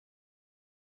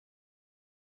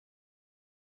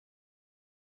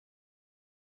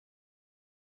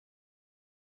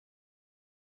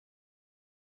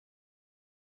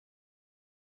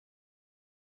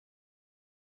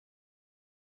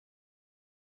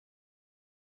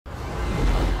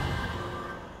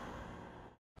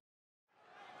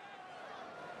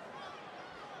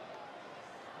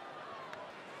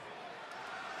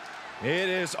It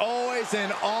is always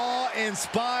an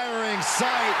awe-inspiring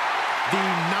sight. The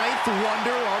ninth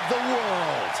wonder of the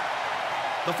world.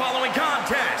 The following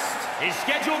contest is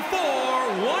scheduled for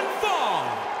one fall.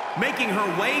 Making her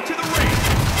way to the ring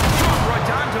from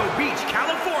Redondo Beach,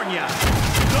 California,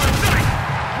 the ninth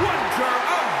wonder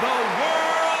of the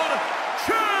world,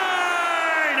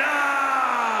 Chyna!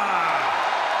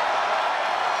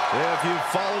 If you've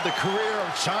followed the career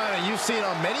of Chyna, you've seen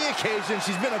on many occasions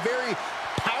she's been a very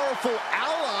powerful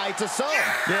ally to some.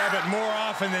 Yeah, but more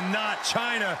often than not,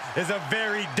 Chyna is a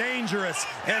very dangerous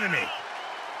enemy.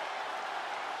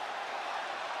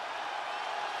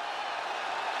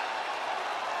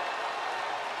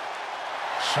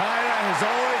 Chyna has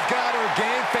always got her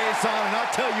game face on, and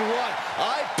I'll tell you what,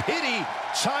 I pity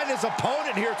Chyna's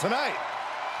opponent here tonight.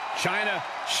 Chyna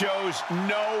shows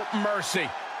no mercy.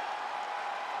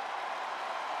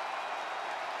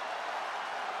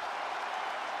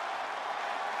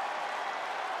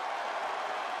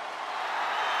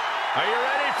 Are you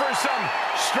ready for some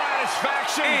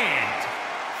stratisfaction? And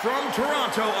from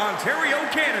Toronto, Ontario,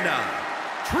 Canada,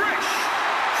 Trish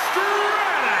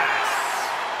Stratus.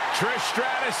 Trish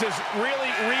Stratus has really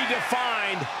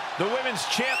redefined the women's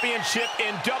championship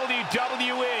in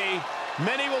WWE.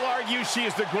 Many will argue she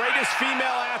is the greatest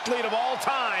female athlete of all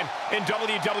time in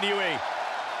WWE.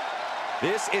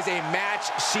 This is a match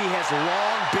she has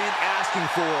long been asking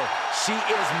for. She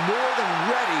is more than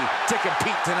ready to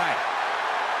compete tonight.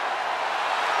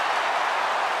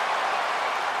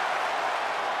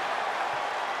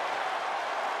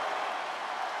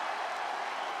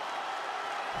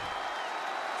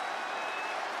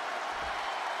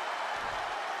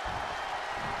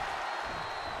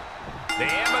 The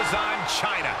Amazon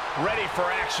Chyna, ready for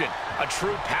action. A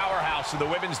true powerhouse in the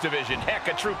women's division. Heck,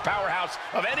 a true powerhouse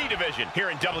of any division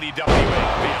here in WWE.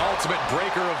 The ultimate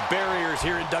breaker of barriers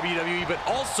here in WWE, but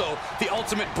also the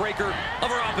ultimate breaker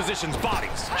of our opposition's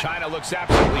bodies. Chyna looks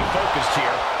absolutely focused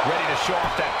here, ready to show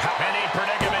off that penny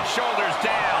predicament. Shoulders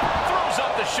down, throws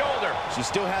up the shoulder. She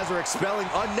still has her expelling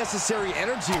unnecessary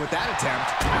energy with that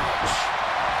attempt. Ouch.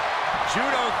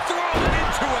 Judo thrown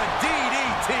into a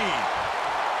DDT.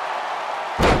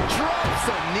 Drops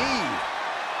a knee.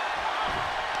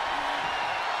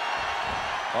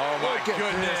 Oh my Look at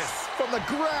goodness. this. From the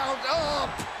ground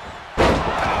up.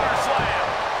 Power slam.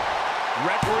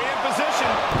 Referee in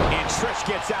position. And Trish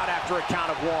gets out after a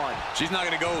count of one. She's not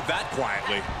going to go that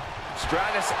quietly.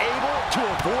 Stratus able to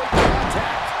avoid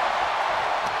contact.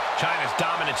 Chyna's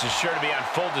dominance is sure to be on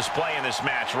full display in this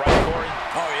match, right, Corey?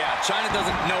 Oh yeah, Chyna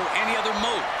doesn't know any other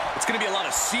mode. It's going to be a lot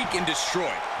of seek and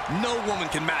destroy. No woman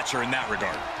can match her in that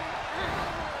regard.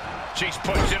 She's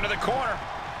pushed into the corner.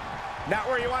 Not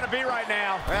where you want to be right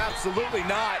now. Absolutely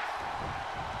not.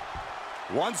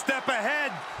 One step ahead.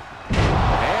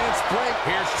 And spring.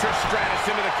 Here's Trish Stratus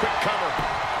into the quick cover.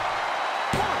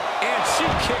 And she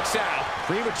kicks out.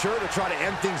 Premature to try to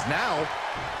end things now.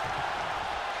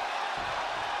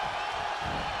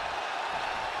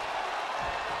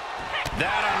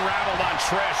 That unraveled on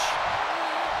Trish.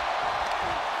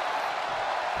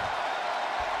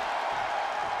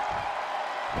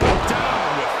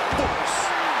 Down with force.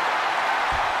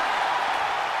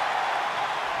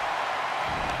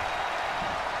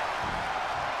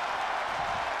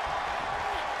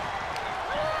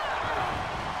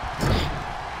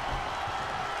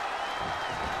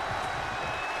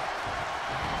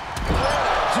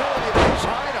 Agility from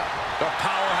Chyna. The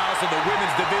powerhouse of the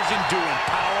women's division doing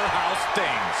powerhouse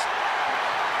things.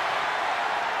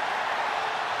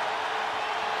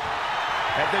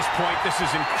 At this point, this is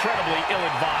incredibly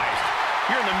ill-advised.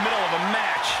 You're in the middle of a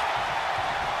match.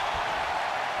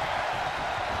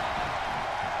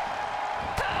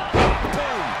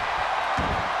 Boom.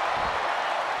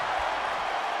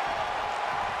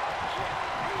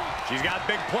 She's got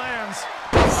big plans.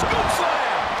 Scoop slam.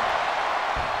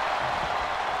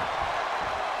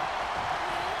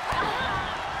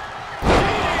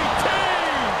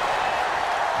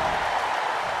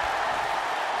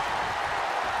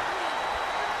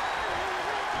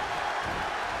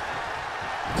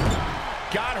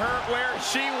 Got her where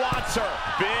she wants her.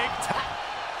 Big time.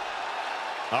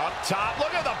 Up top,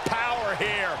 look at the power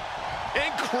here.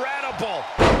 Incredible.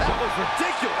 That was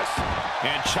ridiculous.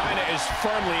 And Chyna is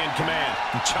firmly in command.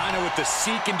 And Chyna with the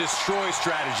seek and destroy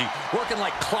strategy, working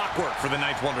like clockwork for the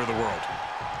ninth wonder of the world.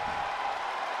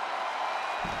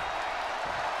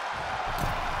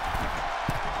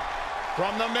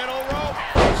 From the middle rope.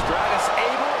 Stratus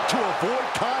able to avoid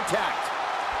contact.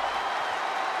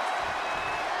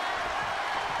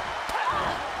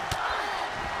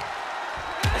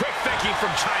 Quick thinking from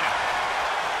Chyna.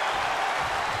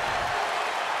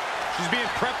 She's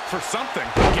being prepped for something.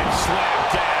 Gets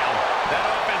slammed down. That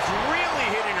offense really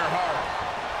hitting her hard.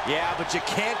 Yeah, but you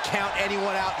can't count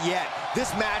anyone out yet.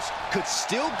 This match could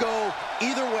still go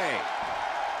either way.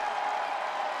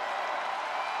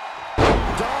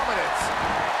 Dominance.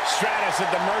 Stratus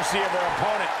at the mercy of her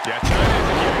opponent. Yeah, Chyna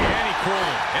isn't giving any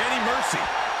quarter, any mercy.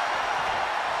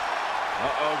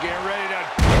 Uh-oh, getting ready to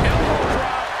elbow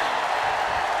drop.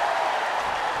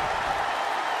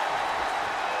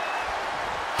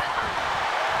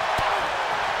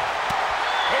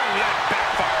 Oh, that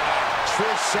backfired on her.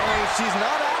 Trish showing she's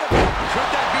not out of it. Could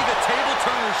that be the table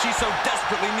turner she so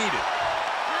desperately needed?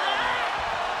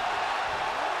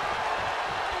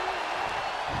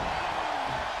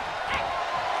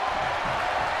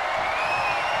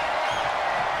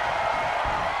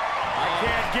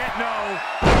 Get no.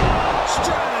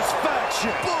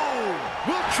 Stratusfaction. Boom.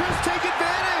 Will Trish take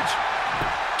advantage?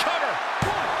 Cover.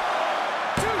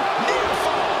 1, 2, near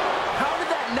fall. How did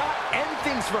that not end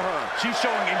things for her? She's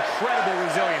showing incredible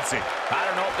resiliency. I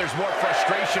don't know if there's more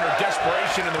frustration or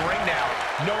desperation in the ring now,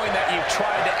 knowing that you've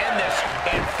tried to end this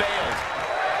and failed.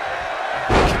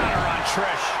 Counter on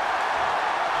Trish.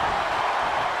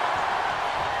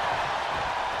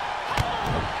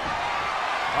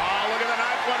 Oh, look at the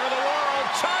knife one of the world.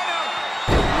 Chyna!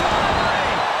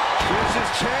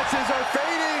 Trish's chances are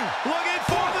fading. Looking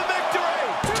for the victory.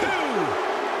 2,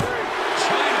 3.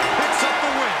 Chyna picks up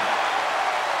the win.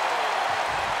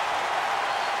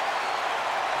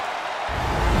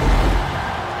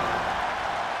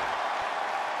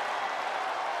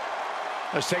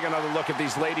 Let's take another look at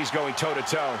these ladies going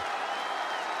toe-to-toe.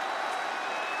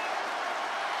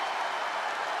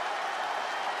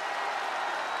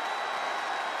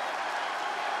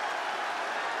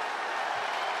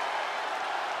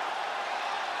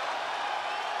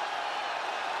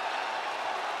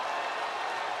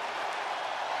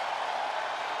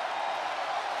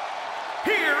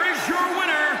 Here is your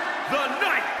winner, the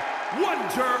Night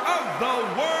Wonder of the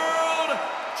World,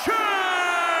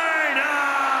 Chyna!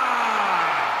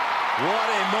 What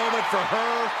a moment for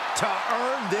her to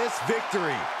earn this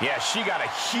victory. Yeah, she got a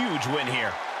huge win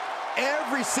here.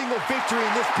 Every single victory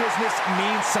in this business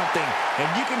means something, and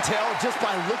you can tell just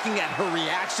by looking at her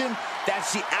reaction that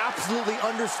she absolutely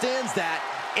understands that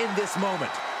in this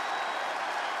moment.